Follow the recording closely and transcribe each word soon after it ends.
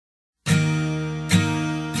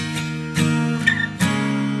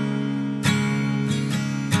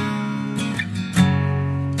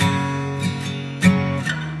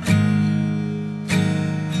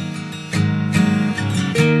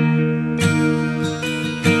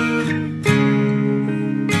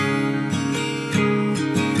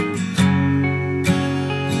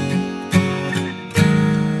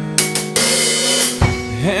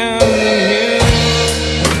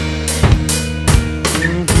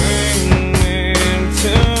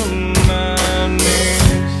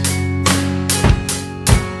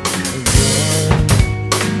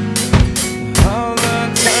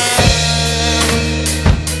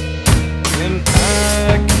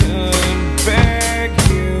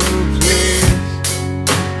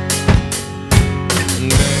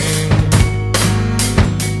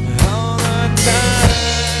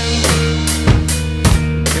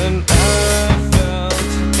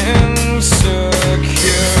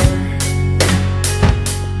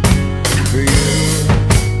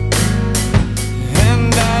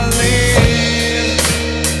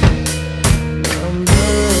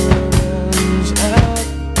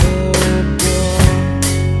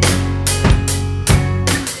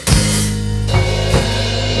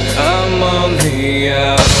on the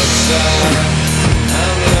outside,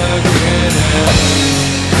 I'm looking in.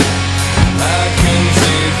 I can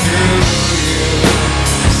see through you,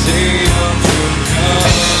 see your true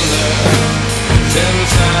colors.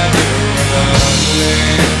 Inside you're ugly,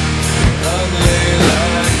 ugly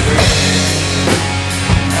like me.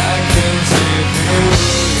 I can see through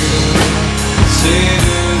you, see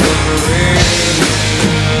through the real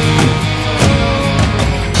you.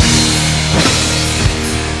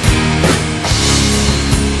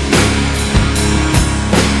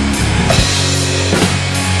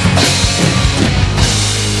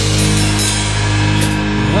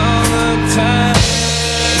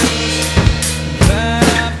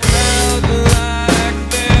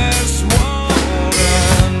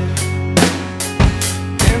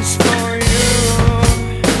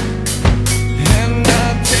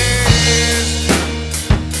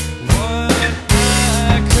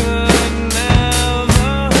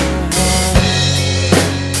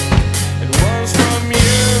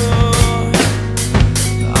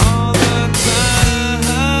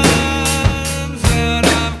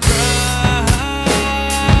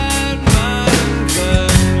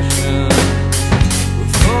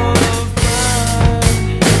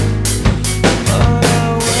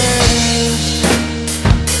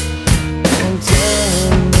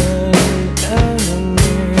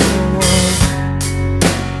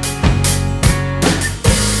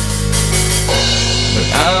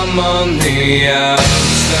 I'm on the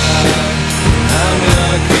outside, I'm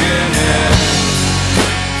looking in.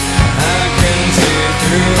 I can see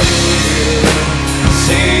through you,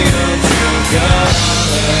 see your true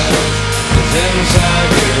colors. 'Cause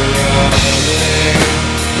inside you're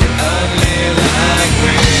ugly like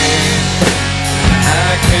me.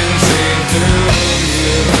 I can see through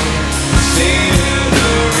you, see the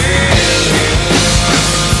real you.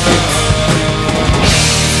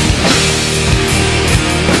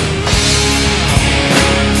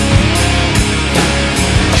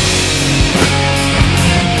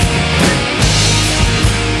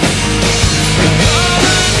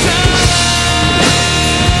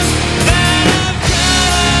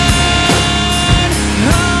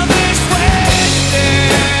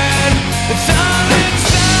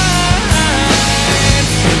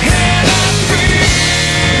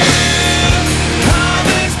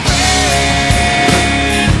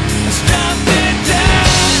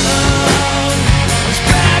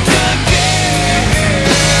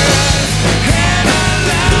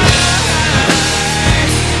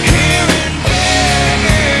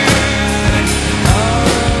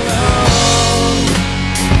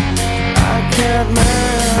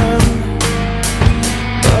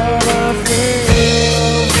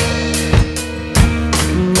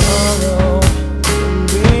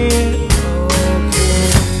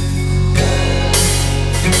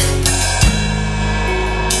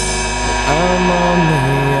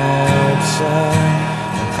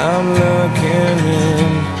 I'm looking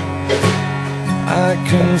in. I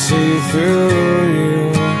can see through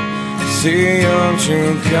you, see your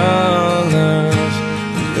true colors.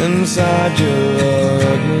 Inside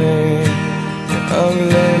you're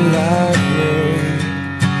ugly like me.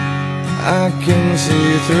 I can see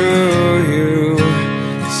through you,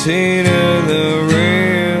 see to the